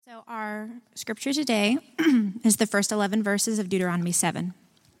Our scripture today is the first 11 verses of Deuteronomy 7.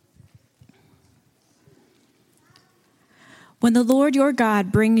 When the Lord your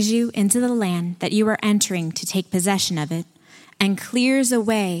God brings you into the land that you are entering to take possession of it, and clears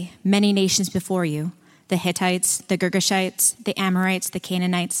away many nations before you, the Hittites, the Girgashites, the Amorites, the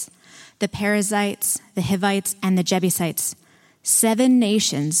Canaanites, the Perizzites, the Hivites, and the Jebusites, 7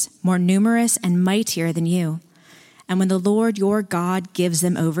 nations more numerous and mightier than you. And when the Lord your God gives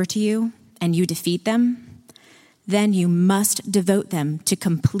them over to you, and you defeat them, then you must devote them to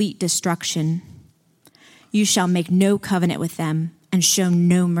complete destruction. You shall make no covenant with them, and show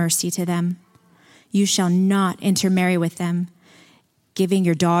no mercy to them. You shall not intermarry with them, giving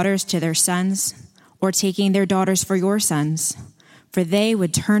your daughters to their sons, or taking their daughters for your sons, for they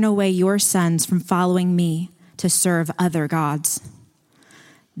would turn away your sons from following me to serve other gods.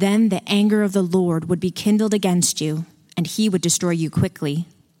 Then the anger of the Lord would be kindled against you, and he would destroy you quickly.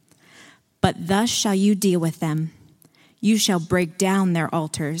 But thus shall you deal with them. You shall break down their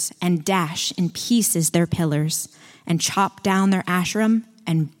altars and dash in pieces their pillars, and chop down their Asherim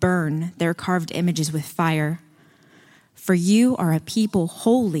and burn their carved images with fire. For you are a people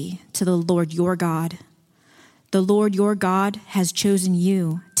holy to the Lord your God. The Lord your God has chosen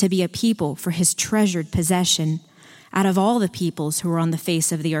you to be a people for his treasured possession out of all the peoples who are on the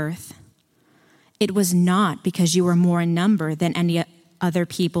face of the earth. It was not because you were more in number than any other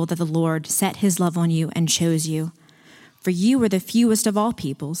people that the Lord set his love on you and chose you, for you were the fewest of all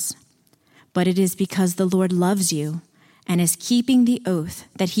peoples. But it is because the Lord loves you and is keeping the oath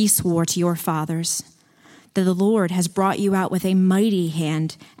that he swore to your fathers, that the Lord has brought you out with a mighty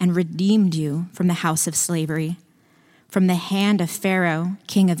hand and redeemed you from the house of slavery, from the hand of Pharaoh,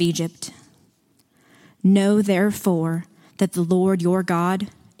 king of Egypt. Know, therefore, that the Lord your God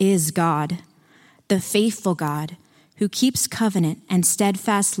is God, the faithful God, who keeps covenant and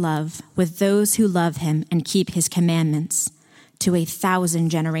steadfast love with those who love him and keep his commandments to 1,000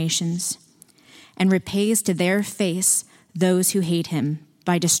 generations, and repays to their face those who hate him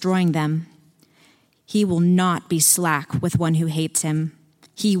by destroying them. He will not be slack with one who hates him.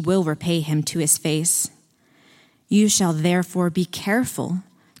 He will repay him to his face. You shall therefore be careful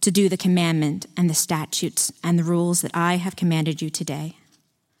to do the commandment and the statutes and the rules that I have commanded you today.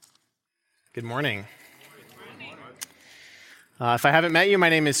 Good morning. If I haven't met you, my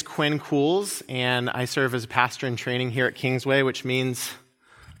name is Quinn Cools, and I serve as a pastor in training here at Kingsway, which means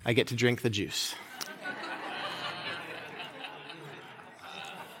I get to drink the juice.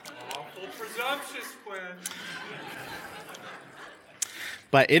 Awful presumptuous, Quinn.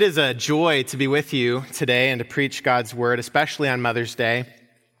 But it is a joy to be with you today and to preach God's word, especially on Mother's Day.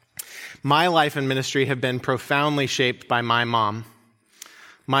 My life and ministry have been profoundly shaped by my mom.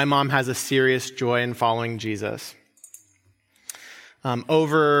 My mom has a serious joy in following Jesus.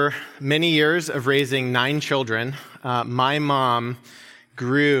 Over many years of raising 9 children, my mom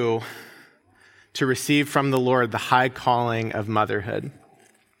grew to receive from the Lord the high calling of motherhood.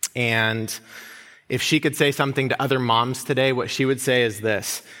 And if she could say something to other moms today, what she would say is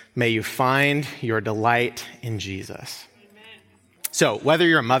this: may you find your delight in Jesus. So whether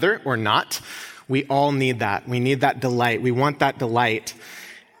you're a mother or not, we all need that. We need that delight. We want that delight.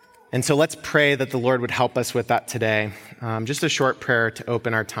 And so let's pray that the Lord would help us with that today. Just a short prayer to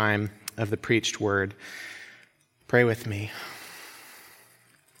open our time of the preached word. Pray with me.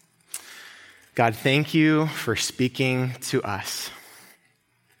 God, thank you for speaking to us.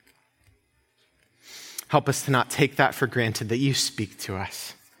 Help us to not take that for granted, that you speak to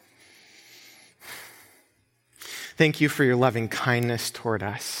us. Thank you for your loving kindness toward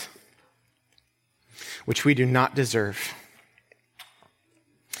us, which we do not deserve.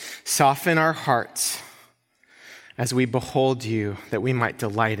 Soften our hearts as we behold you, that we might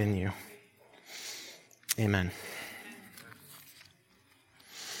delight in you. Amen.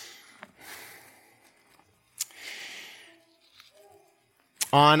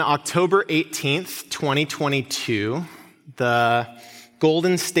 On October 18th, 2022, the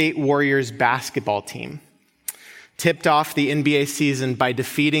Golden State Warriors basketball team tipped off the NBA season by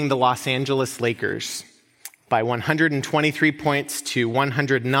defeating the Los Angeles Lakers by 123 points to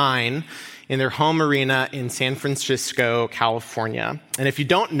 109 in their home arena in San Francisco, California. And if you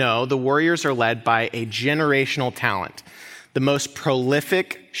don't know, the Warriors are led by a generational talent, the most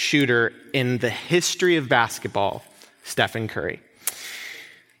prolific shooter in the history of basketball, Stephen Curry.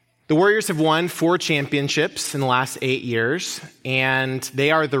 The Warriors have won 4 championships in the last 8 years, and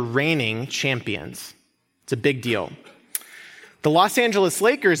they are the reigning champions. It's a big deal. The Los Angeles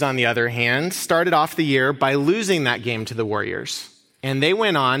Lakers, on the other hand, started off the year by losing that game to the Warriors. And they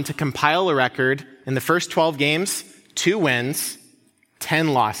went on to compile a record in the first 12 games, 2 wins,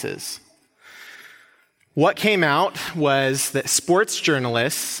 10 losses. What came out was that sports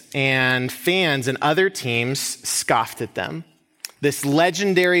journalists and fans and other teams scoffed at them. This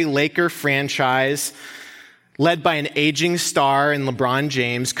legendary Laker franchise, led by an aging star in LeBron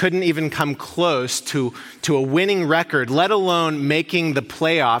James, couldn't even come close to a winning record, let alone making the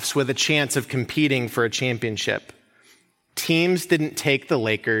playoffs with a chance of competing for a championship. Teams didn't take the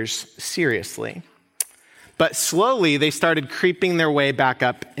Lakers seriously. But slowly, they started creeping their way back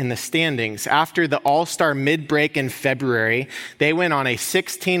up in the standings. After the All-Star mid-break in February, they went on a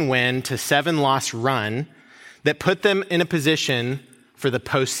 16-win to 7-loss run that put them in a position for the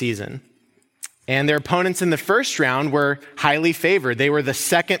postseason. And their opponents in the first round were highly favored. They were the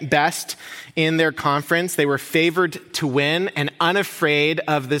second best in their conference. They were favored to win and unafraid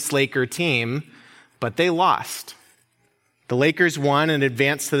of this Laker team, but they lost. The Lakers won and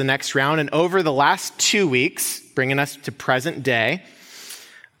advanced to the next round. And over the last 2 weeks, bringing us to present day,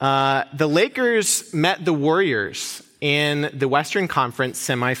 the Lakers met the Warriors in the Western Conference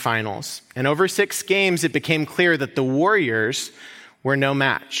semifinals. And over 6 games, it became clear that the Warriors were no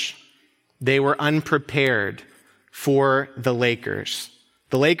match. They were unprepared for the Lakers.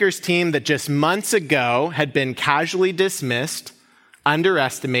 The Lakers team that just months ago had been casually dismissed,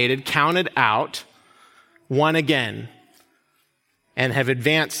 underestimated, counted out, won again, and have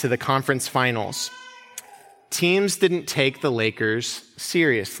advanced to the conference finals. Teams didn't take the Lakers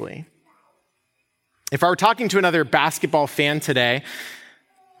seriously. If I were talking to another basketball fan today,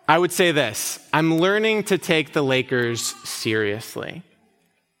 I would say this: I'm learning to take the Lakers seriously.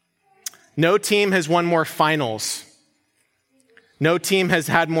 No team has won more finals. No team has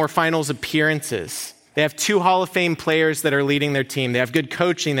had more finals appearances. They have 2 Hall of Fame players that are leading their team. They have good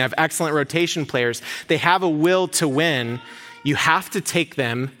coaching. They have excellent rotation players. They have a will to win. You have to take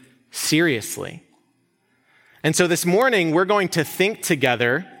them seriously. And so this morning, we're going to think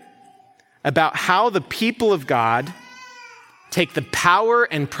together about how the people of God take the power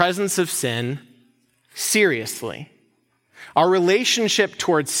and presence of sin seriously. Our relationship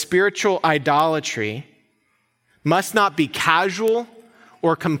towards spiritual idolatry must not be casual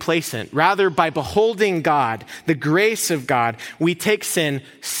or complacent. Rather, by beholding God, the grace of God, we take sin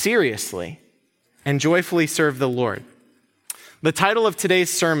seriously and joyfully serve the Lord. The title of today's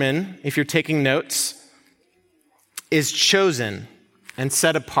sermon, if you're taking notes, is Chosen and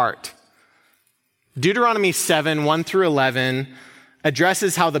Set Apart. Deuteronomy 7, 1 through 11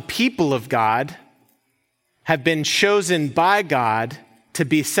 addresses how the people of God have been chosen by God to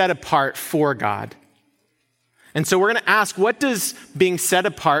be set apart for God. And so we're going to ask, what does being set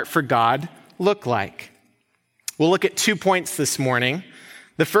apart for God look like? We'll look at 2 points this morning.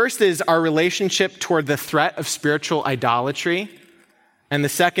 The first is our relationship toward the threat of spiritual idolatry. And the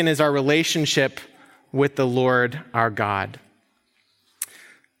second is our relationship with the Lord our God.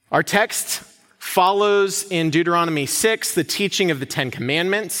 Our text follows in Deuteronomy 6 the teaching of the 10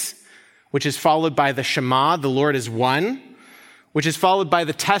 Commandments, which is followed by the Shema, the Lord is one, which is followed by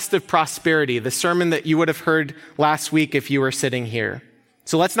the test of prosperity, the sermon that you would have heard last week if you were sitting here.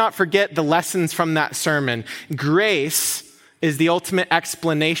 So let's not forget the lessons from that sermon. Grace is the ultimate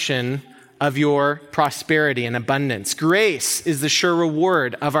explanation of your prosperity and abundance. Grace is the sure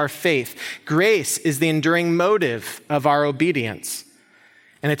reward of our faith. Grace is the enduring motive of our obedience.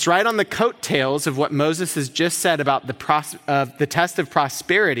 And it's right on the coattails of what Moses has just said about the test of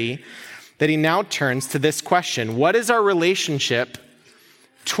prosperity that he now turns to this question: what is our relationship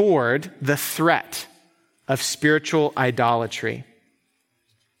toward the threat of spiritual idolatry?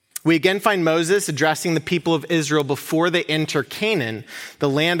 We again find Moses addressing the people of Israel before they enter Canaan, the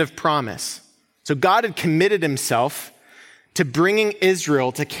land of promise. So God had committed himself to bringing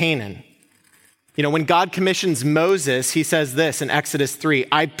Israel to Canaan. You know, when God commissions Moses, he says this in Exodus 3,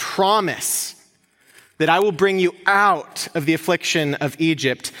 I promise that I will bring you out of the affliction of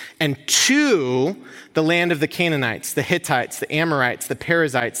Egypt and to the land of the Canaanites, the Hittites, the Amorites, the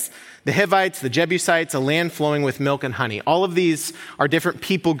Perizzites, the Hivites, the Jebusites, a land flowing with milk and honey. All of these are different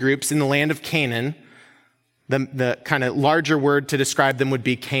people groups in the land of Canaan. The kind of larger word to describe them would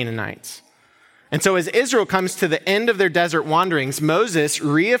be Canaanites. And so as Israel comes to the end of their desert wanderings, Moses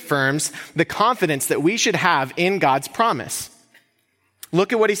reaffirms the confidence that we should have in God's promise.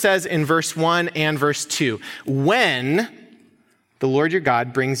 Look at what he says in verse 1 and verse 2. When the Lord your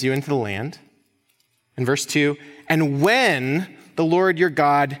God brings you into the land, in verse 2, and when the Lord your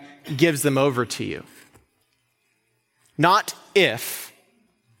God gives them over to you. Not if,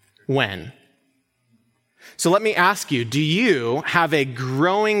 when. So let me ask you, do you have a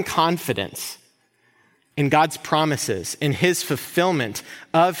growing confidence in God's promises, in his fulfillment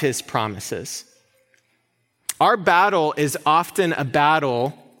of his promises? Our battle is often a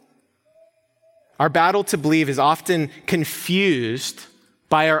battle Our battle to believe is often confused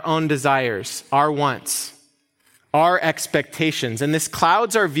by our own desires, our wants, our expectations, and this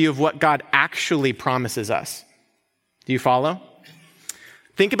clouds our view of what God actually promises us. Do you follow?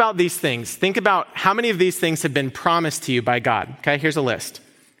 Think about these things. Think about how many of these things have been promised to you by God. Okay, here's a list.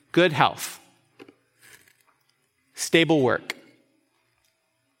 Good health, stable work,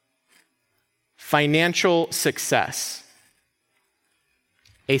 financial success,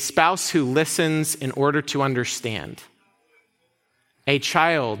 a spouse who listens in order to understand, a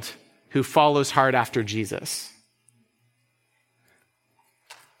child who follows hard after Jesus.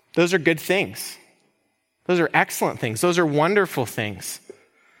 Those are good things. Those are excellent things. Those are wonderful things.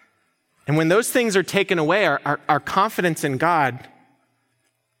 And when those things are taken away, our confidence in God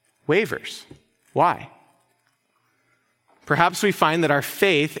wavers. Why? Perhaps we find that our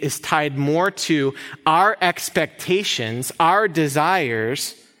faith is tied more to our expectations, our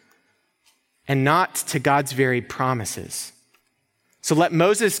desires, and not to God's very promises. So let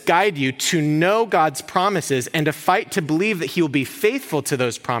Moses guide you to know God's promises and to fight to believe that he will be faithful to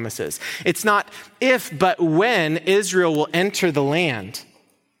those promises. It's not if, but when Israel will enter the land.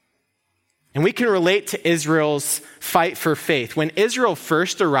 And we can relate to Israel's fight for faith. When Israel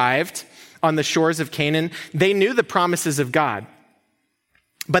first arrived on the shores of Canaan, they knew the promises of God.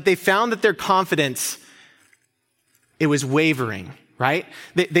 But they found that their confidence, it was wavering. Right?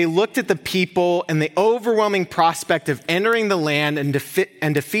 They looked at the people and the overwhelming prospect of entering the land and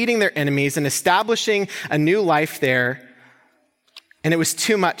defeating their enemies and establishing a new life there. And it was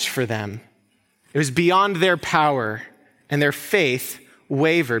too much for them. It was beyond their power, and their faith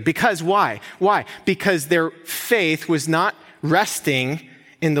wavered. Because why? Why? Because their faith was not resting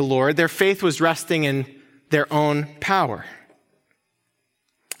in the Lord. Their faith was resting in their own power.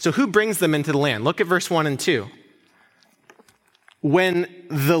 So who brings them into the land? Look at verse 1 and 2. When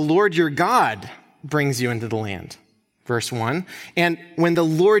the Lord your God brings you into the land, verse 1, and when the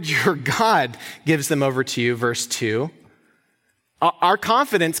Lord your God gives them over to you, verse 2, our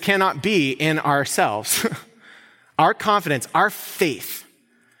confidence cannot be in ourselves. Our confidence, our faith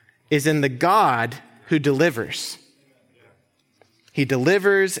is in the God who delivers. He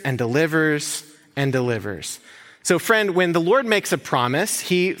delivers and delivers and delivers. So friend, when the Lord makes a promise,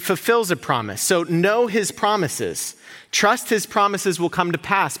 he fulfills a promise. So know his promises. Trust his promises will come to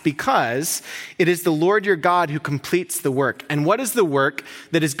pass because it is the Lord your God who completes the work. And what is the work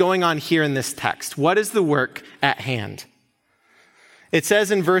that is going on here in this text? What is the work at hand? It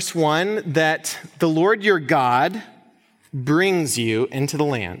says in verse 1 that the Lord your God brings you into the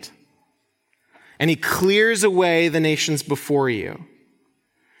land, and he clears away the nations before you.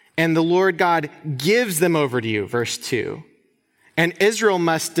 And the Lord God gives them over to you, verse 2. And Israel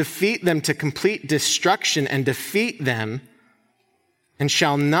must defeat them to complete destruction and defeat them and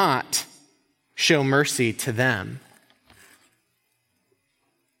shall not show mercy to them.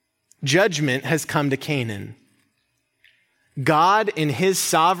 Judgment has come to Canaan. God, in his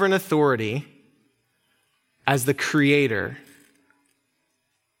sovereign authority as the creator,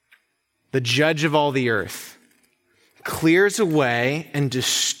 the judge of all the earth, clears away and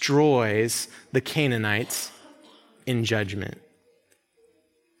destroys the Canaanites in judgment.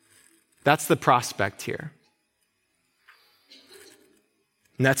 That's the prospect here.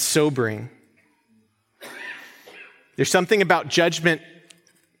 And that's sobering. There's something about judgment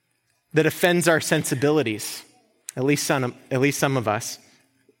that offends our sensibilities, at least some of us.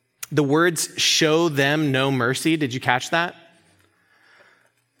 The words show them no mercy. Did you catch that?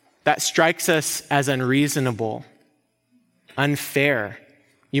 That strikes us as unreasonable, unfair.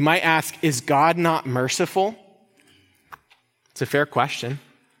 You might ask, is God not merciful? It's a fair question.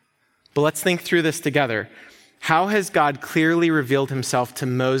 But let's think through this together. How has God clearly revealed himself to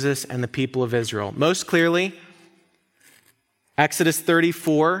Moses and the people of Israel? Most clearly, Exodus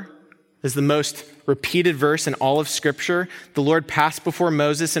 34 is the most repeated verse in all of Scripture. The Lord passed before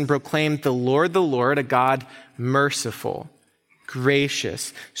Moses and proclaimed, the Lord, a God merciful,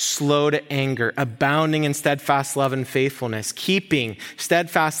 gracious, slow to anger, abounding in steadfast love and faithfulness, keeping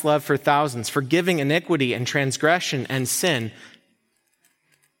steadfast love for thousands, forgiving iniquity and transgression and sin.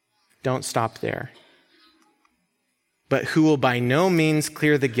 Don't stop there. But who will by no means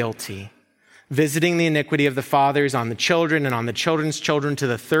clear the guilty, visiting the iniquity of the fathers on the children and on the children's children to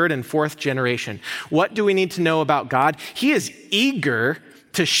the third and fourth generation. What do we need to know about God? He is eager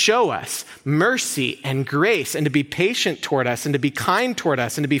to show us mercy and grace and to be patient toward us and to be kind toward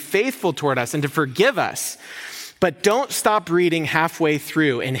us and to be faithful toward us and to forgive us. But don't stop reading halfway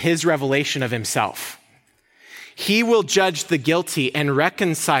through in his revelation of himself. He will judge the guilty and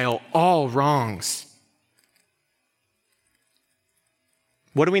reconcile all wrongs.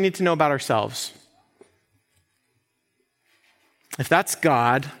 What do we need to know about ourselves? If that's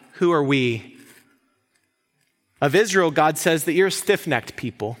God, who are we? Of Israel, God says that you're a stiff-necked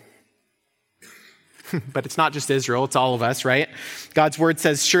people. But it's not just Israel, it's all of us, right? God's word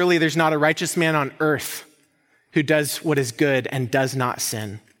says, surely there's not a righteous man on earth who does what is good and does not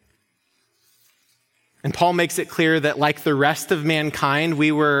sin. And Paul makes it clear that like the rest of mankind,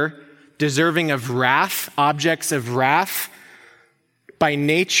 we were deserving of wrath, objects of wrath, by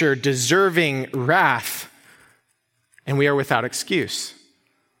nature deserving wrath, and we are without excuse.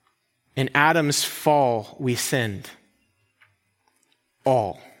 In Adam's fall, we sinned.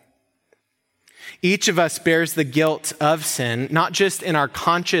 All. Each of us bears the guilt of sin, not just in our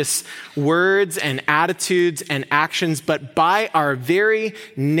conscious words and attitudes and actions, but by our very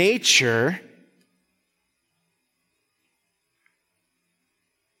nature.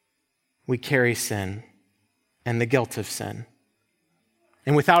 We carry sin and the guilt of sin.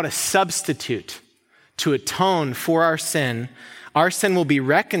 And without a substitute to atone for our sin will be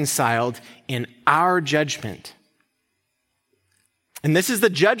reconciled in our judgment. And this is the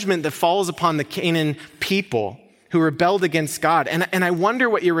judgment that falls upon the Canaan people who rebelled against God. And I wonder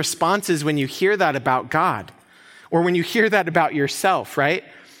what your response is when you hear that about God, or when you hear that about yourself, right?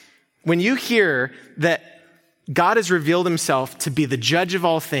 When you hear that God has revealed himself to be the judge of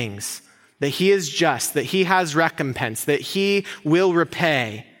all things, that he is just, that he has recompense, that he will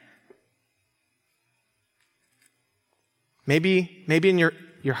repay. Maybe in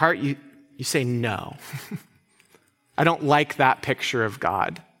your heart you say no. I don't like that picture of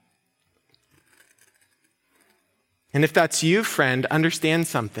God. And if that's you, friend, understand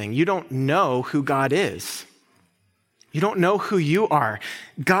something. You don't know who God is. You don't know who you are.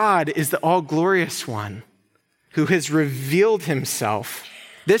 God is the all-glorious one who has revealed himself.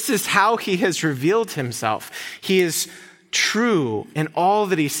 This is how he has revealed himself. He is true in all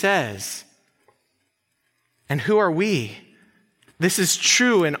that he says. And who are we? This is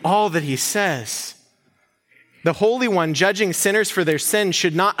true in all that he says. The Holy One judging sinners for their sin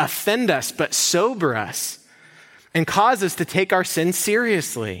should not offend us, but sober us and cause us to take our sin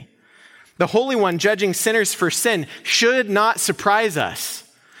seriously. The Holy One judging sinners for sin should not surprise us.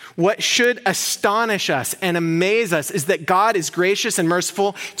 What should astonish us and amaze us is that God is gracious and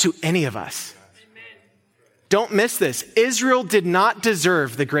merciful to any of us. Amen. Don't miss this. Israel did not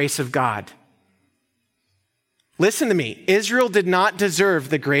deserve the grace of God. Listen to me. Israel did not deserve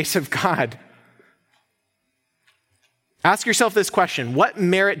the grace of God. Ask yourself this question. What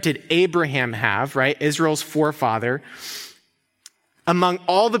merit did Abraham have, right? Israel's forefather, among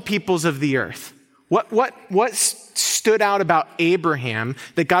all the peoples of the earth? What stood out about Abraham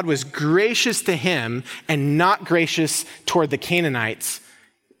that God was gracious to him and not gracious toward the Canaanites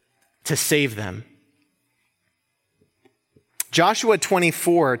to save them? Joshua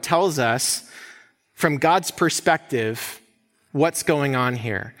 24 tells us from God's perspective what's going on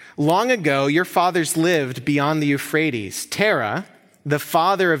here. Long ago, your fathers lived beyond the Euphrates. Terah, the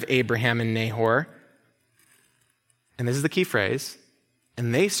father of Abraham and Nahor, and this is the key phrase,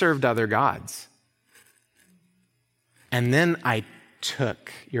 and they served other gods. And then I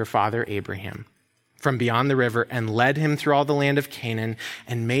took your father Abraham from beyond the river and led him through all the land of Canaan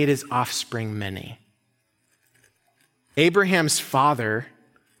and made his offspring many. Abraham's father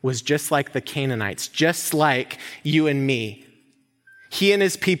was just like the Canaanites, just like you and me. He and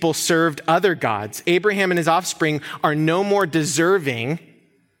his people served other gods. Abraham and his offspring are no more deserving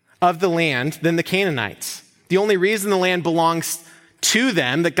of the land than the Canaanites. The only reason the land belongs to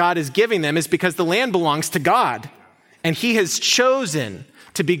them, that God is giving them, is because the land belongs to God. And he has chosen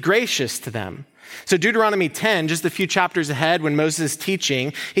to be gracious to them. So Deuteronomy 10, just a few chapters ahead when Moses is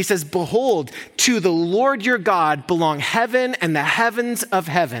teaching, he says, behold, to the Lord your God belong heaven and the heavens of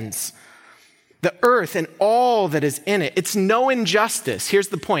heavens, the earth and all that is in it. It's no injustice. Here's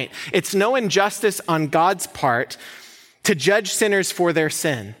the point. It's no injustice on God's part to judge sinners for their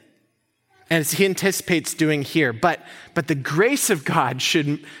sin, as he anticipates doing here. But the grace of God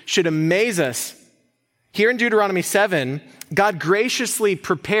should amaze us. Here in Deuteronomy 7, God graciously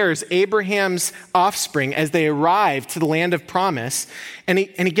prepares Abraham's offspring as they arrive to the land of promise, and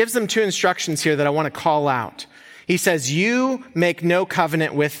he gives them two instructions here that I want to call out. He says, you make no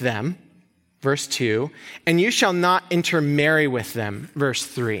covenant with them, verse 2, and you shall not intermarry with them, verse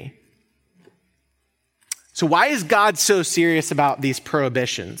 3. So why is God so serious about these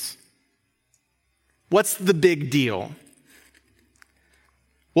prohibitions? What's the big deal?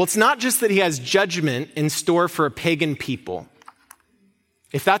 Well, it's not just that he has judgment in store for a pagan people.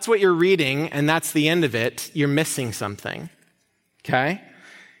 If that's what you're reading and that's the end of it, you're missing something, okay?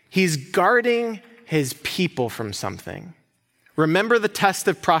 He's guarding his people from something. Remember the test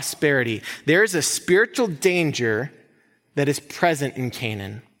of prosperity. There's a spiritual danger that is present in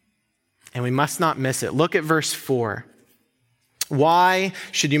Canaan. And we must not miss it. Look at verse 4. Why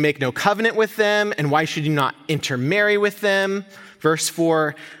should you make no covenant with them? And why should you not intermarry with them? Verse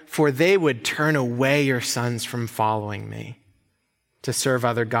 4, for they would turn away your sons from following me to serve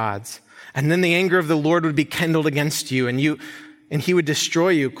other gods. And then the anger of the Lord would be kindled against you, and he would destroy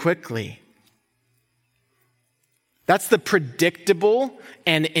you quickly. That's the predictable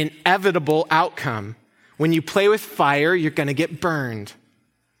and inevitable outcome. When you play with fire, you're going to get burned.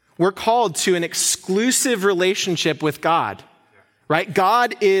 We're called to an exclusive relationship with God, right?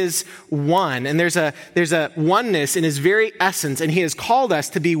 God is one, and there's a oneness in his very essence, and he has called us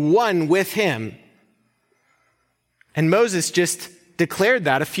to be one with him. And Moses just declared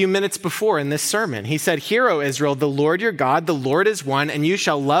that a few minutes before in this sermon. He said, "Hear, O Israel, the Lord your God, the Lord is one, and you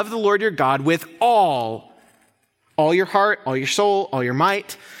shall love the Lord your God with all your heart, all your soul, all your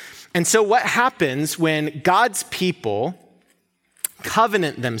might." And so what happens when God's people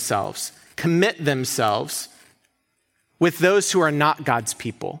covenant themselves, commit themselves with those who are not God's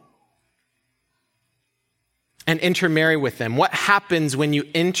people and intermarry with them? What happens when you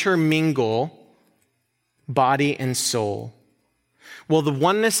intermingle body and soul? Well, the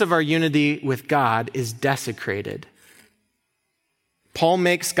oneness of our unity with God is desecrated. Paul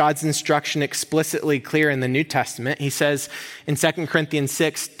makes God's instruction explicitly clear in the New Testament. He says in 2 Corinthians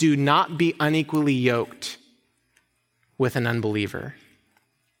 6, do not be unequally yoked with an unbeliever.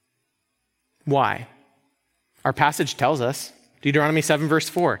 Why? Our passage tells us, Deuteronomy 7 verse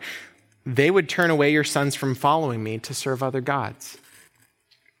 4, they would turn away your sons from following me to serve other gods.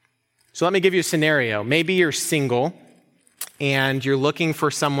 So let me give you a scenario. Maybe you're single and you're looking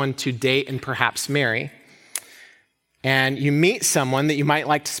for someone to date and perhaps marry. And you meet someone that you might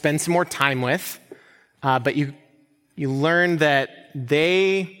like to spend some more time with, but you learn that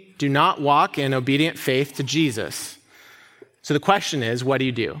they do not walk in obedient faith to Jesus. So the question is, what do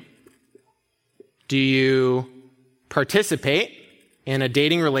you do? Do you participate in a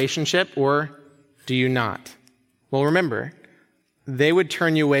dating relationship or do you not? Well, remember, they would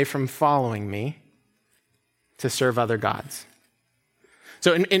turn you away from following me to serve other gods.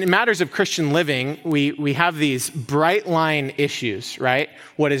 So in matters of Christian living, we have these bright line issues, right?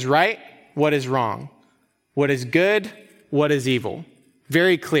 What is right? What is wrong? What is good? What is evil?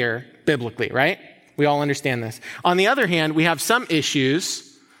 Very clear biblically, right? We all understand this. On the other hand, we have some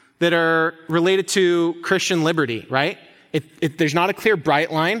issues that are related to Christian liberty, right? There's not a clear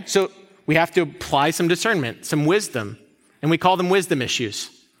bright line, so we have to apply some discernment, some wisdom, and we call them wisdom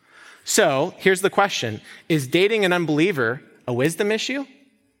issues. So here's the question. Is dating an unbeliever a wisdom issue?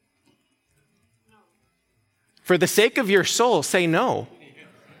 For the sake of your soul, say no.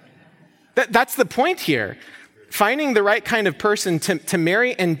 That's the point here. Finding the right kind of person to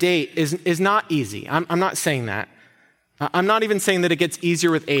marry and date is not easy. I'm not saying that. I'm not even saying that it gets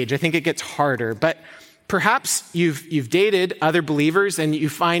easier with age. I think it gets harder. But perhaps you've dated other believers and you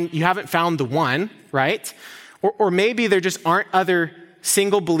haven't found the one, right? Or maybe there just aren't other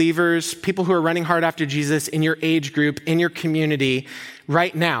single believers, people who are running hard after Jesus in your age group, in your community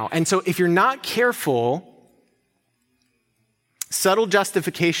right now. And so if you're not careful, subtle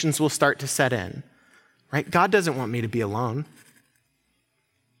justifications will start to set in, right? God doesn't want me to be alone.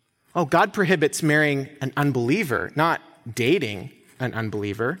 Oh, God prohibits marrying an unbeliever, not dating an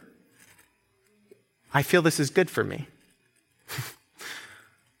unbeliever. I feel this is good for me.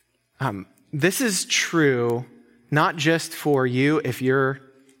 This is true not just for you if you're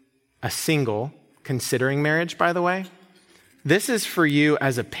a single considering marriage, by the way. This is for you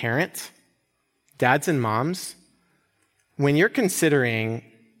as a parent, dads and moms. When you're considering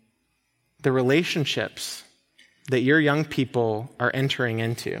the relationships that your young people are entering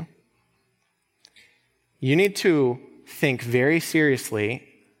into, you need to think very seriously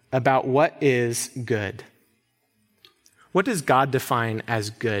about what is good. What does God define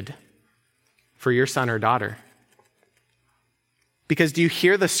as good for your son or daughter? Because do you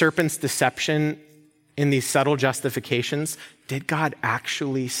hear the serpent's deception in these subtle justifications? Did God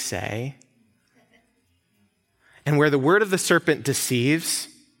actually say? And where the word of the serpent deceives,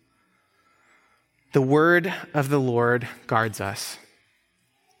 the word of the Lord guards us.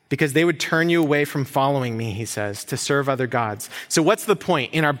 Because they would turn you away from following me, he says, to serve other gods. So what's the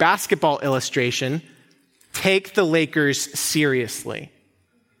point? In our basketball illustration, take the Lakers seriously.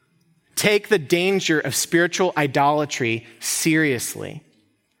 Take the danger of spiritual idolatry seriously.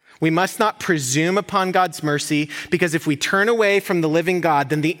 We must not presume upon God's mercy, because if we turn away from the living God,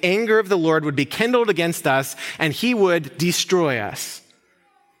 then the anger of the Lord would be kindled against us and he would destroy us.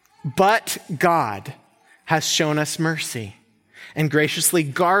 But God has shown us mercy and graciously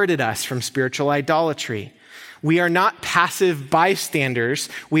guarded us from spiritual idolatry. We are not passive bystanders.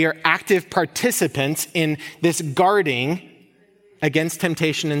 We are active participants in this guarding against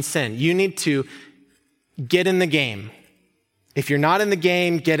temptation and sin. You need to get in the game. If you're not in the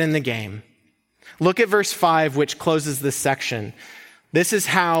game, get in the game. Look at verse 5, which closes this section. This is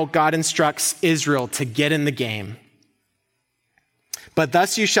how God instructs Israel to get in the game. But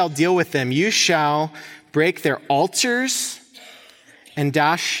thus you shall deal with them. You shall break their altars and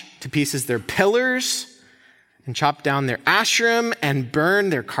dash to pieces their pillars and chop down their Asherim and burn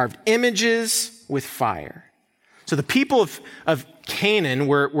their carved images with fire. So the people of Canaan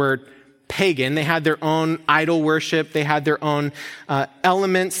were pagan. They had their own idol worship. They had their own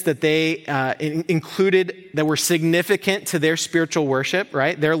elements that they included that were significant to their spiritual worship,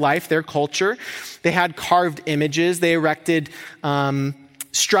 right? Their life, their culture. They had carved images. They erected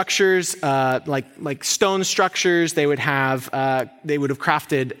structures, like stone structures. They would have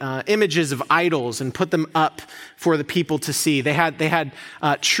crafted images of idols and put them up for the people to see. They had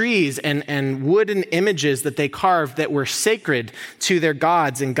trees and wooden images that they carved that were sacred to their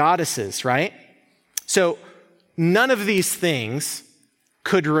gods and goddesses, right? So none of these things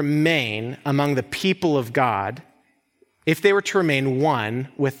could remain among the people of God if they were to remain one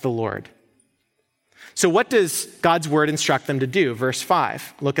with the Lord. So what does God's word instruct them to do? Verse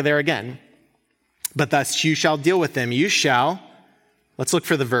 5, look at there again. But thus you shall deal with them. You shall, let's look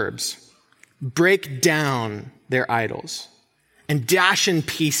for the verbs, break down their idols and dash in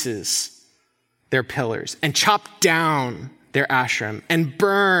pieces their pillars and chop down their Asherim and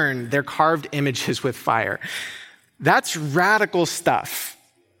burn their carved images with fire. That's radical stuff,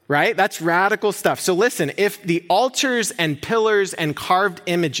 right? That's radical stuff. So listen, if the altars and pillars and carved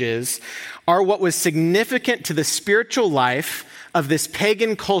images are what was significant to the spiritual life of this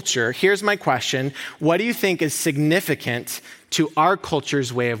pagan culture, here's my question. What do you think is significant to our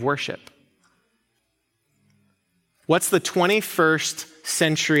culture's way of worship? What's the 21st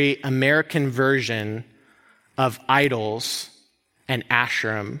century American version of idols and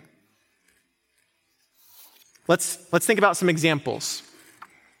Asherim? Let's think about some examples.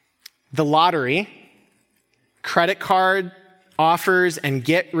 The lottery, credit card offers, and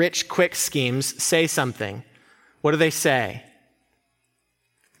get-rich-quick schemes say something. What do they say?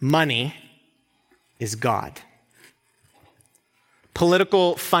 Money is God.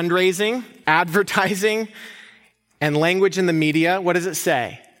 Political fundraising, advertising, and language in the media, what does it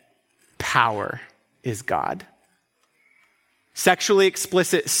say? Power is God. Sexually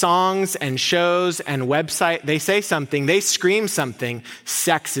explicit songs and shows and website, they say something, they scream something.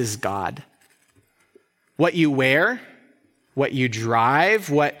 Sex is God. What you wear, what you drive,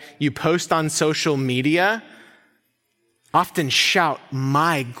 what you post on social media, often shout,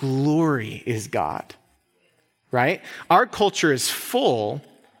 my glory is God, right? Our culture is full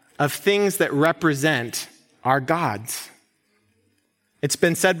of things that represent our gods. It's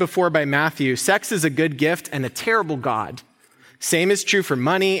been said before by Matthew, sex is a good gift and a terrible God. Same is true for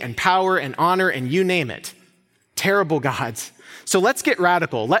money and power and honor and you name it. Terrible gods. So let's get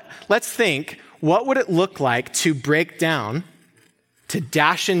radical. Let's think, what would it look like to break down, to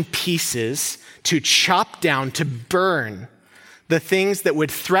dash in pieces, to chop down, to burn the things that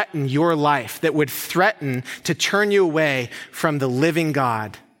would threaten your life, that would threaten to turn you away from the living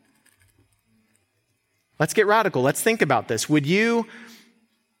God? Let's get radical. Let's think about this. Would you,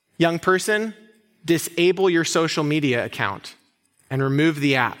 young person, disable your social media account and remove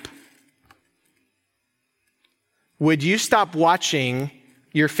the app? Would you stop watching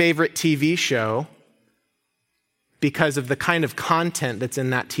your favorite TV show because of the kind of content that's in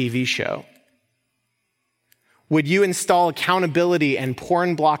that TV show? Would you install accountability and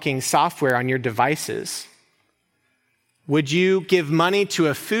porn blocking software on your devices? Would you give money to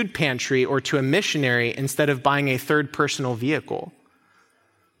a food pantry or to a missionary instead of buying a third personal vehicle?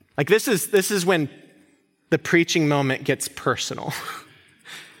 Like this is when the preaching moment gets personal.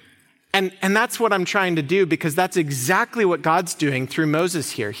 And that's what I'm trying to do, because that's exactly what God's doing through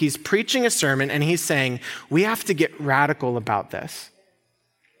Moses here. He's preaching a sermon and he's saying, we have to get radical about this.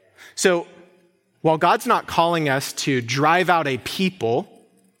 So while God's not calling us to drive out a people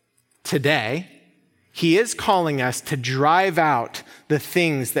today, he is calling us to drive out the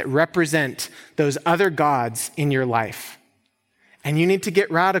things that represent those other gods in your life. And you need to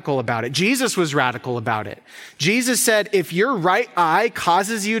get radical about it. Jesus was radical about it. Jesus said, if your right eye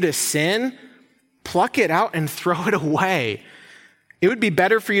causes you to sin, pluck it out and throw it away. It would be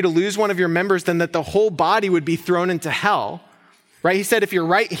better for you to lose one of your members than that the whole body would be thrown into hell. Right? He said, if your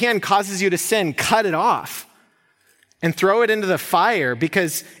right hand causes you to sin, cut it off and throw it into the fire,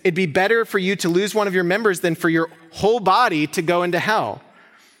 because it'd be better for you to lose one of your members than for your whole body to go into hell.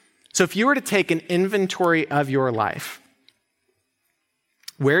 So if you were to take an inventory of your life,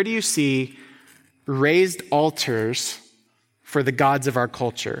 where do you see raised altars for the gods of our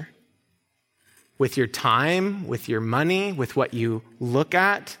culture? With your time, with your money, with what you look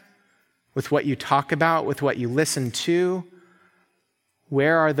at, with what you talk about, with what you listen to?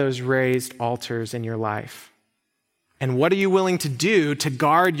 Where are those raised altars in your life? And what are you willing to do to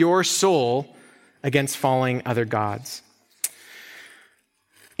guard your soul against following other gods?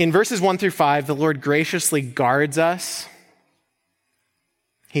 In verses 1-5, the Lord graciously guards us.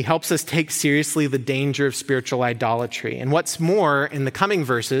 He helps us take seriously the danger of spiritual idolatry. And what's more, in the coming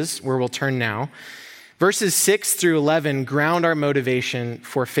verses, where we'll turn now, verses 6-11 ground our motivation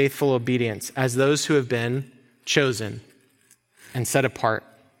for faithful obedience as those who have been chosen and set apart.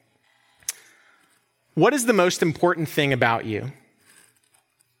 What is the most important thing about you?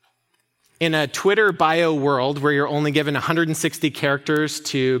 In a Twitter bio world where you're only given 160 characters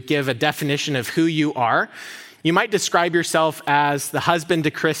to give a definition of who you are, you might describe yourself as the husband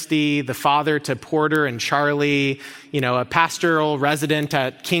to Christy, the father to Porter and Charlie, a pastoral resident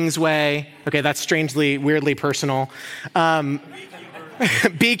at Kingsway. Okay, that's strangely, weirdly personal.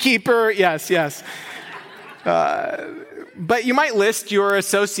 Beekeeper, yes. But you might list your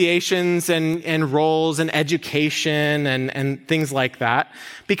associations and roles and education and things like that,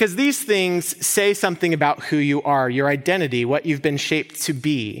 because these things say something about who you are, your identity, what you've been shaped to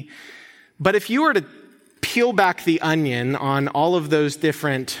be. But if you were to peel back the onion on all of those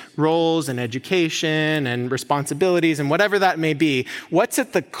different roles and education and responsibilities and whatever that may be, what's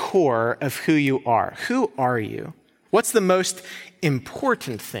at the core of who you are? Who are you? What's the most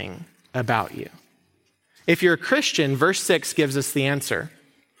important thing about you? If you're a Christian, verse 6 gives us the answer.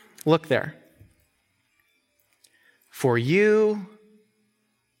 Look there. For you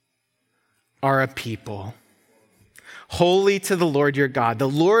are a people, holy to the Lord your God. The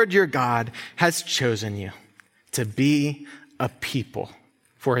Lord your God has chosen you to be a people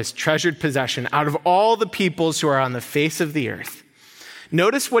for his treasured possession out of all the peoples who are on the face of the earth.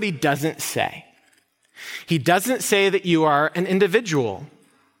 Notice what he doesn't say. He doesn't say that you are an individual,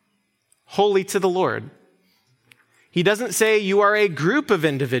 holy to the Lord. He doesn't say you are a group of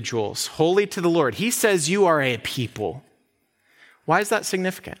individuals, holy to the Lord. He says you are a people. Why is that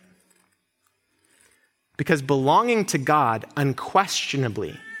significant? Because belonging to God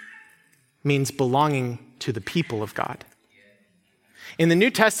unquestionably means belonging to the people of God. In the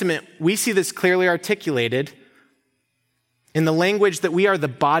New Testament, we see this clearly articulated in the language that we are the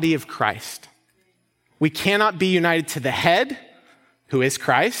body of Christ. We cannot be united to the head, who is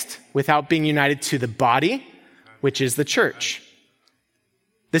Christ, without being united to the body, which is the church.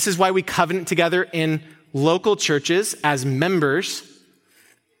 This is why we covenant together in local churches as members.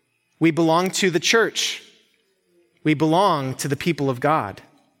 We belong to the church. We belong to the people of God.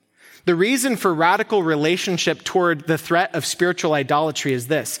 The reason for radical relationship toward the threat of spiritual idolatry is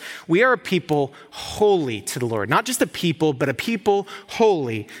this. We are a people holy to the Lord. Not just a people, but a people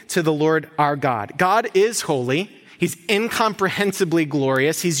holy to the Lord our God. God is holy. He's incomprehensibly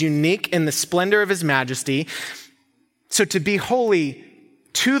glorious. He's unique in the splendor of his majesty. So to be holy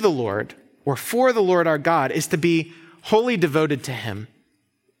to the Lord or for the Lord our God is to be wholly devoted to him,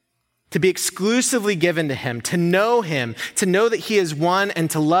 to be exclusively given to him, to know that he is one,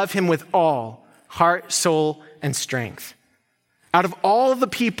 and to love him with all heart, soul, and strength. Out of all the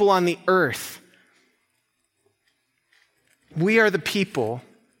people on the earth, we are the people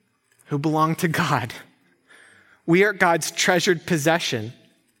who belong to God. We are God's treasured possession.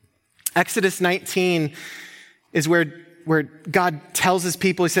 Exodus 19 is where God tells his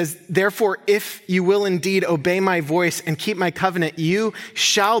people, he says, therefore, if you will indeed obey my voice and keep my covenant, you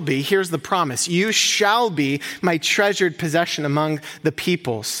shall be, here's the promise, you shall be my treasured possession among the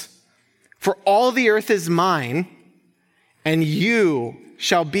peoples. For all the earth is mine, and you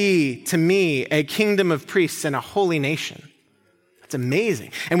shall be to me a kingdom of priests and a holy nation. That's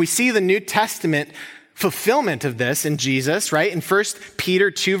amazing. And we see the New Testament fulfillment of this in Jesus, right? In 1 Peter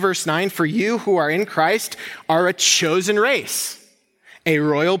 2, verse 9, for you who are in Christ are a chosen race, a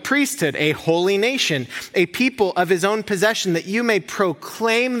royal priesthood, a holy nation, a people of his own possession, that you may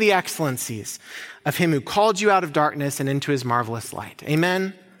proclaim the excellencies of him who called you out of darkness and into his marvelous light.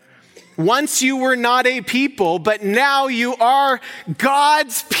 Amen. Once you were not a people, but now you are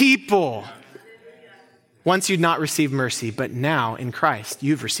God's people. Once you'd not received mercy, but now in Christ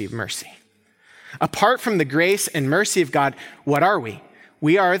you've received mercy. Apart from the grace and mercy of God, what are we?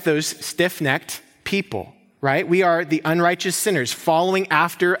 We are those stiff-necked people, right? We are the unrighteous sinners following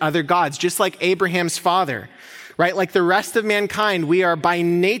after other gods, just like Abraham's father, right? Like the rest of mankind, we are by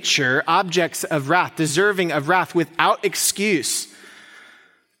nature objects of wrath, deserving of wrath without excuse.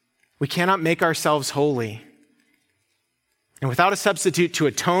 We cannot make ourselves holy. And without a substitute to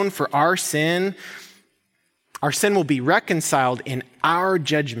atone for our sin will be reconciled in our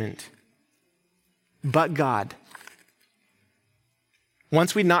judgment. But God,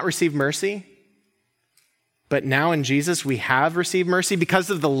 once we'd not received mercy, but now in Jesus we have received mercy because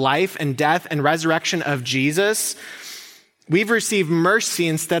of the life and death and resurrection of Jesus. We've received mercy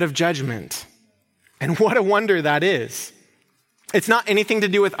instead of judgment. And what a wonder that is. It's not anything to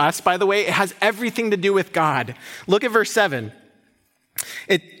do with us, by the way. It has everything to do with God. Look at verse 7.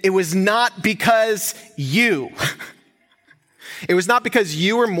 It was not because you. It was not because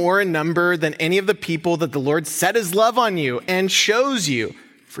you were more in number than any of the people that the Lord set his love on you and chose you,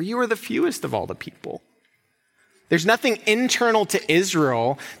 for you are the fewest of all the people. There's nothing internal to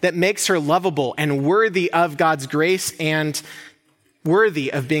Israel that makes her lovable and worthy of God's grace and worthy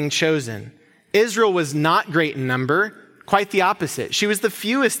of being chosen. Israel was not great in number, quite the opposite. She was the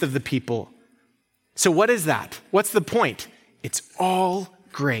fewest of the people. So what is that? What's the point? It's all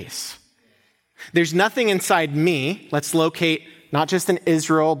grace. There's nothing inside me. Let's locate not just in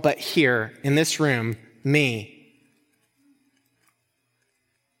Israel, but here in this room, me.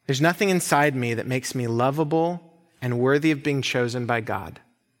 There's nothing inside me that makes me lovable and worthy of being chosen by God.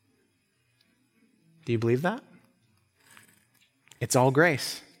 Do you believe that? It's all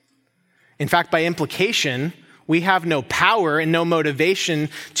grace. In fact, by implication, we have no power and no motivation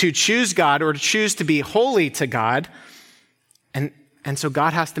to choose God or to choose to be holy to God. And so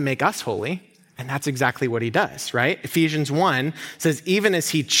God has to make us holy. And that's exactly what he does, right? Ephesians 1 says, even as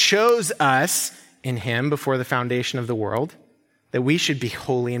he chose us in him before the foundation of the world, that we should be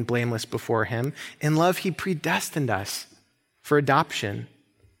holy and blameless before him. In love, he predestined us for adoption.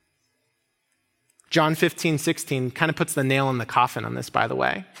 John 15:16 kind of puts the nail in the coffin on this, by the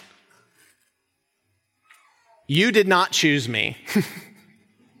way. You did not choose me.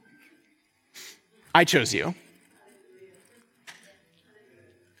 I chose you.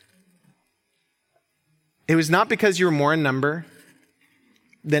 It was not because you were more in number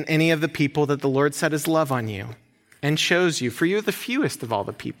than any of the people that the Lord set his love on you and chose you, for you are the fewest of all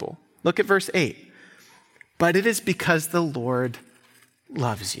the people. Look at verse 8. But it is because the Lord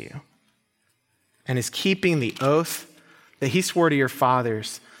loves you and is keeping the oath that he swore to your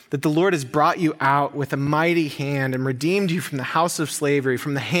fathers, that the Lord has brought you out with a mighty hand and redeemed you from the house of slavery,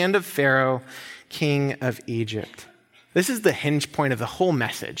 from the hand of Pharaoh, king of Egypt. This is the hinge point of the whole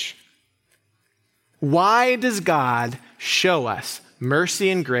message. Why does God show us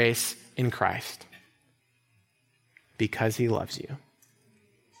mercy and grace in Christ? Because he loves you.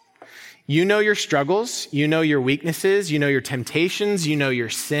 You know your struggles, you know your weaknesses, you know your temptations, you know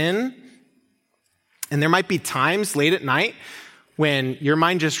your sin. And there might be times late at night when your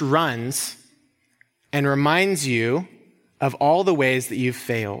mind just runs and reminds you of all the ways that you've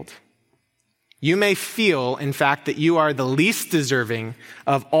failed. You may feel, in fact, that you are the least deserving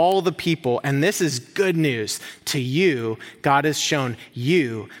of all the people, and this is good news. To you, God has shown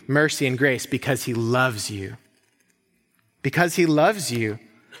you mercy and grace because he loves you. Because he loves you.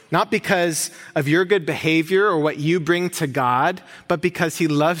 Not because of your good behavior or what you bring to God, but because he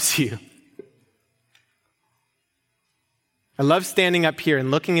loves you. I love standing up here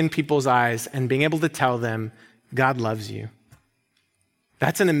and looking in people's eyes and being able to tell them, God loves you.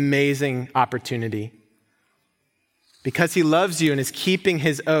 That's an amazing opportunity. Because he loves you and is keeping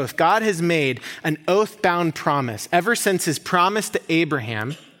his oath. God has made an oath-bound promise ever since his promise to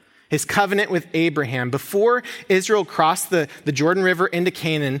Abraham, his covenant with Abraham. Before Israel crossed the Jordan River into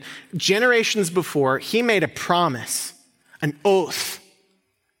Canaan, generations before, he made a promise, an oath.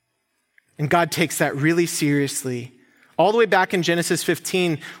 And God takes that really seriously. All the way back in Genesis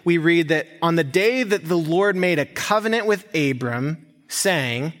 15, we read that on the day that the Lord made a covenant with Abram,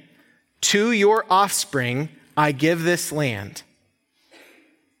 saying, to your offspring, I give this land.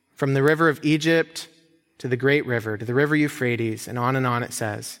 From the river of Egypt to the great river, to the river Euphrates, and on it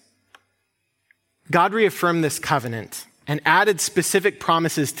says. God reaffirmed this covenant and added specific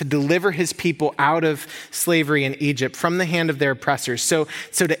promises to deliver his people out of slavery in Egypt from the hand of their oppressors. So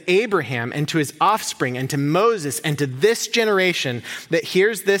to Abraham and to his offspring and to Moses and to this generation that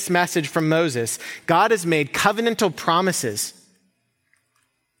hears this message from Moses, God has made covenantal promises.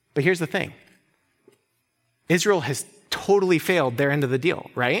 But here's the thing. Israel has totally failed their end of the deal,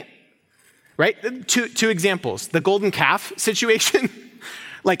 right? Right? Two examples. The golden calf situation.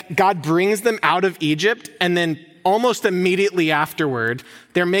 Like God brings them out of Egypt and then almost immediately afterward,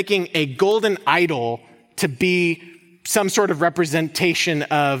 they're making a golden idol to be some sort of representation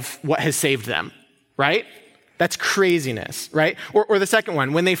of what has saved them, right? That's craziness, right? Or the second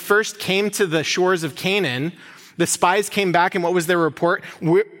one, when they first came to the shores of Canaan, The spies came back, and what was their report?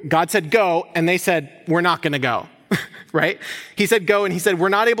 God said, go, and they said, we're not going to go, right? He said, go, and he said, we're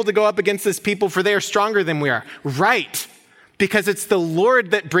not able to go up against this people, for they are stronger than we are. Right, because it's the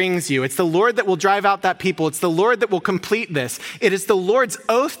Lord that brings you. It's the Lord that will drive out that people. It's the Lord that will complete this. It is the Lord's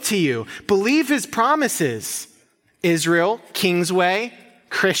oath to you. Believe his promises. Israel, Kingsway,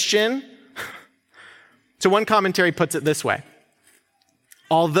 Christian. So one commentary puts it this way.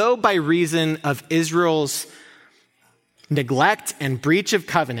 Although by reason of Israel's neglect and breach of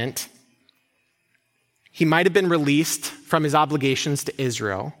covenant, he might have been released from his obligations to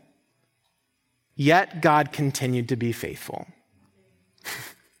Israel, yet God continued to be faithful.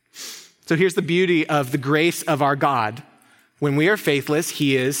 So here's the beauty of the grace of our God. When we are faithless,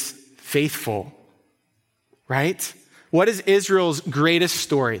 he is faithful, right? What is Israel's greatest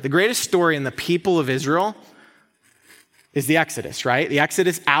story? The greatest story in the people of Israel is the Exodus, right? The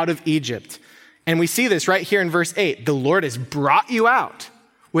Exodus out of Egypt. And we see this right here in verse 8. The Lord has brought you out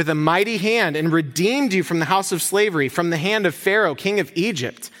with a mighty hand and redeemed you from the house of slavery, from the hand of Pharaoh, king of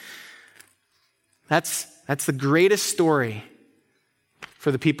Egypt. That's the greatest story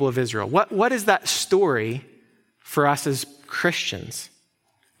for the people of Israel. What is that story for us as Christians?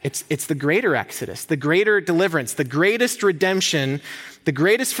 It's the greater Exodus, the greater deliverance, the greatest redemption, the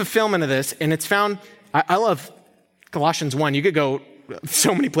greatest fulfillment of this. And it's found, I love Colossians 1. You could go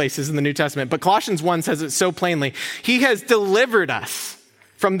so many places in the New Testament, but Colossians 1 says it so plainly. He has delivered us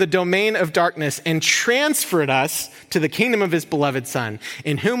from the domain of darkness and transferred us to the kingdom of his beloved Son,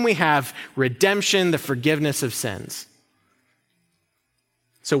 in whom we have redemption, the forgiveness of sins.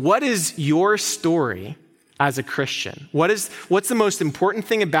 So what is your story as a Christian? What's the most important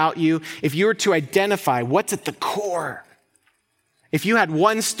thing about you? If you were to identify what's at the core, if you had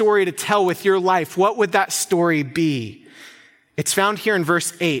one story to tell with your life, what would that story be? It's found here in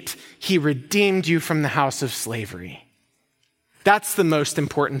verse 8. He redeemed you from the house of slavery. That's the most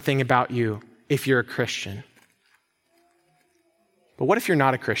important thing about you if you're a Christian. But what if you're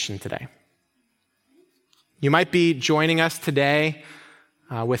not a Christian today? You might be joining us today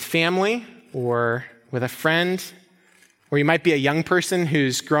with family or with a friend, or you might be a young person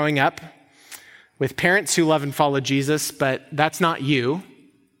who's growing up with parents who love and follow Jesus, but that's not you,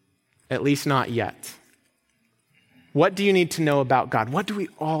 at least not yet. What do you need to know about God? What do we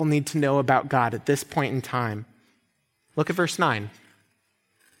all need to know about God at this point in time? Look at verse 9.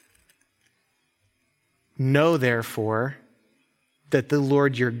 Know, therefore, that the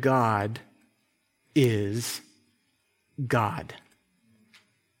Lord your God is God,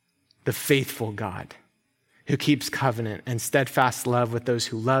 the faithful God, who keeps covenant and steadfast love with those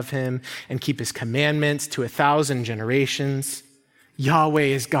who love him and keep his commandments to 1,000 generations. Yahweh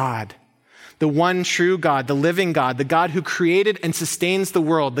is God, the one true God, the living God, the God who created and sustains the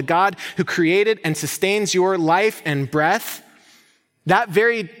world, the God who created and sustains your life and breath. That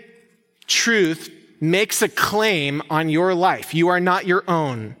very truth makes a claim on your life. You are not your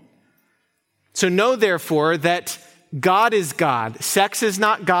own. So know, therefore, that God is God. Sex is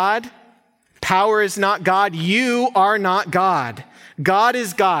not God. Power is not God. You are not God. God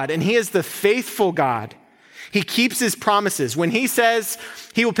is God, and he is the faithful God. He keeps his promises. When he says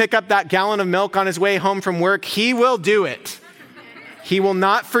he will pick up that gallon of milk on his way home from work, he will do it. He will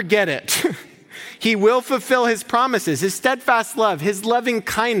not forget it. He will fulfill his promises. His steadfast love, his loving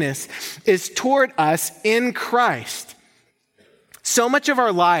kindness is toward us in Christ. So much of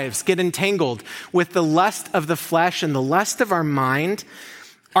our lives get entangled with the lust of the flesh and the lust of our mind.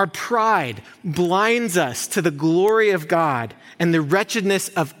 Our pride blinds us to the glory of God and the wretchedness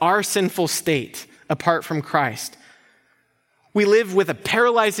of our sinful state apart from Christ. We live with a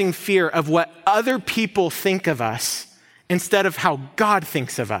paralyzing fear of what other people think of us instead of how God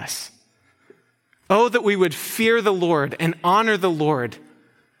thinks of us. Oh, that we would fear the Lord and honor the Lord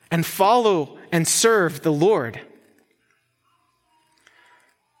and follow and serve the Lord.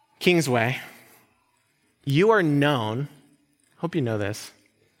 Kingsway, you are known, hope you know this,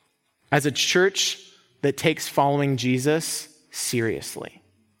 as a church that takes following Jesus seriously.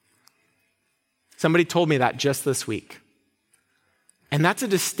 Somebody told me that just this week. And that's a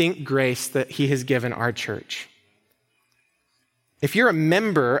distinct grace that he has given our church. If you're a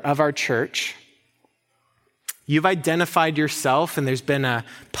member of our church, you've identified yourself and there's been a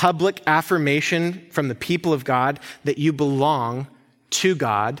public affirmation from the people of God that you belong to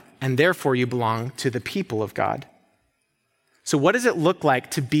God and therefore you belong to the people of God. So what does it look like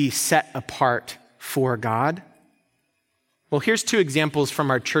to be set apart for God? Well, here's two examples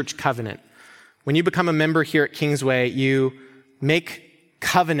from our church covenant. When you become a member here at Kingsway, you make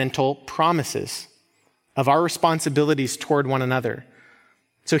covenantal promises of our responsibilities toward one another.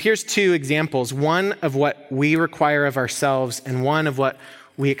 So here's two examples, one of what we require of ourselves and one of what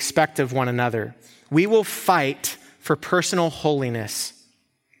we expect of one another. We will fight for personal holiness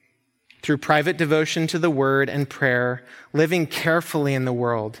through private devotion to the word and prayer, living carefully in the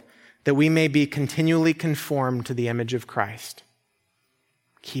world, that we may be continually conformed to the image of Christ.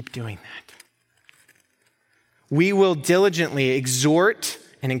 Keep doing that. We will diligently exhort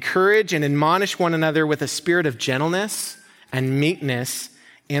and encourage and admonish one another with a spirit of gentleness and meekness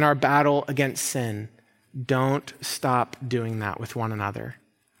in our battle against sin. Don't stop doing that with one another.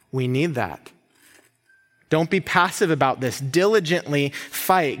 We need that. Don't be passive about this. Diligently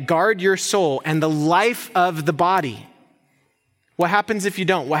fight. Guard your soul and the life of the body. What happens if you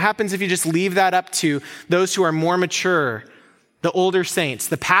don't? What happens if you just leave that up to those who are more mature, the older saints,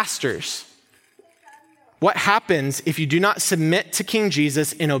 the pastors? What happens if you do not submit to King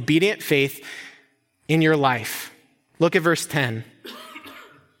Jesus in obedient faith in your life? Look at verse 10.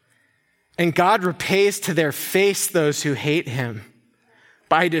 And God repays to their face those who hate him.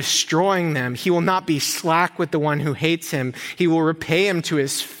 By destroying them, he will not be slack with the one who hates him. He will repay him to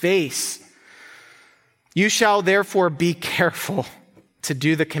his face. You shall therefore be careful to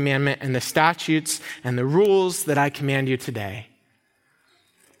do the commandment and the statutes and the rules that I command you today.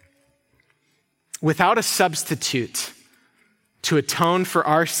 Without a substitute to atone for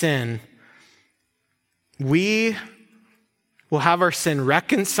our sin, we will have our sin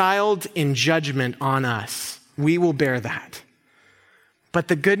reconciled in judgment on us. We will bear that. But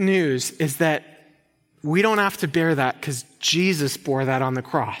the good news is that we don't have to bear that because Jesus bore that on the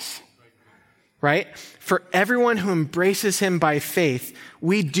cross, right? For everyone who embraces him by faith,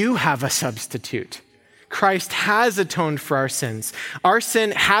 we do have a substitute. Christ has atoned for our sins. Our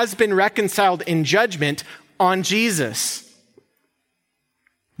sin has been reconciled in judgment on Jesus.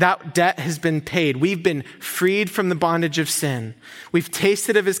 That debt has been paid. We've been freed from the bondage of sin. We've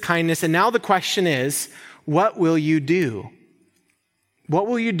tasted of his kindness. And now the question is, what will you do? What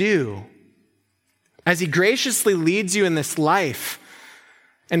will you do? As he graciously leads you in this life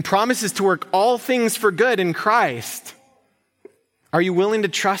and promises to work all things for good in Christ, are you willing to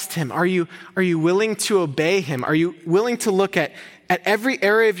trust him? Are you willing to obey him? Are you willing to look at every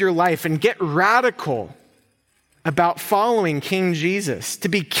area of your life and get radical about following King Jesus, to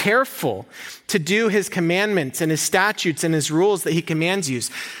be careful to do his commandments and his statutes and his rules that he commands you?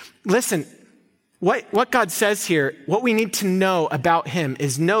 Listen, what God says here, what we need to know about him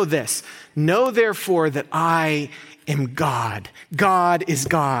is know this. Know therefore that I am God. God is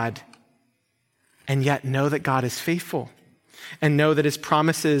God. And yet know that God is faithful. And know that his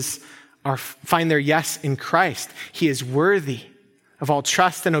promises find their yes in Christ. He is worthy of all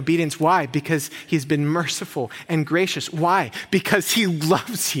trust and obedience. Why? Because he's been merciful and gracious. Why? Because he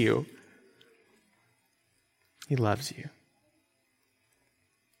loves you. He loves you.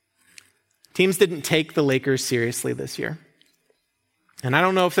 Teams didn't take the Lakers seriously this year. And I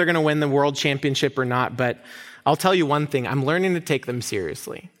don't know if they're going to win the world championship or not, but I'll tell you one thing. I'm learning to take them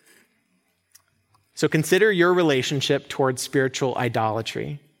seriously. So consider your relationship towards spiritual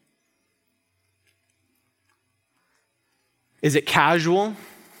idolatry. Is it casual?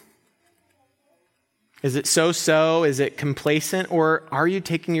 Is it so-so? Is it complacent? Or are you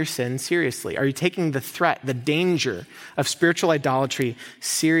taking your sin seriously? Are you taking the threat, the danger of spiritual idolatry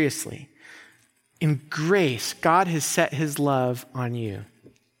seriously? In grace, God has set his love on you.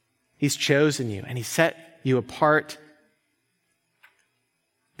 He's chosen you, and he set you apart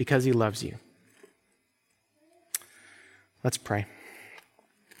because he loves you. Let's pray.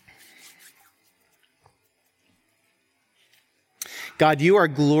 God, you are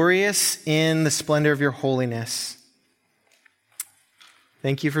glorious in the splendor of your holiness.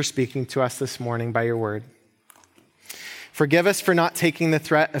 Thank you for speaking to us this morning by your word. Forgive us for not taking the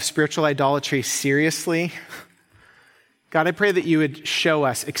threat of spiritual idolatry seriously. God, I pray that you would show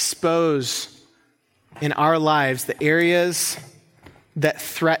us, expose in our lives the areas that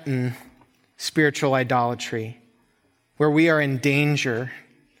threaten spiritual idolatry, where we are in danger,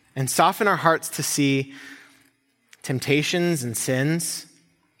 and soften our hearts to see temptations and sins.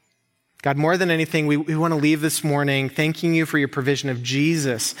 God, more than anything, we want to leave this morning thanking you for your provision of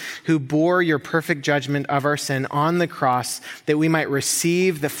Jesus, who bore your perfect judgment of our sin on the cross, that we might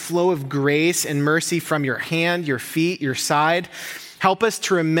receive the flow of grace and mercy from your hand, your feet, your side. Help us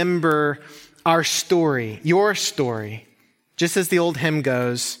to remember our story, your story. Just as the old hymn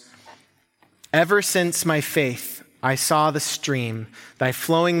goes, ever since my faith I saw the stream, thy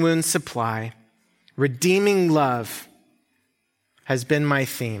flowing wounds supply, redeeming love has been my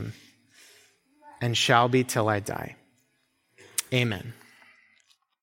theme and shall be till I die. Amen.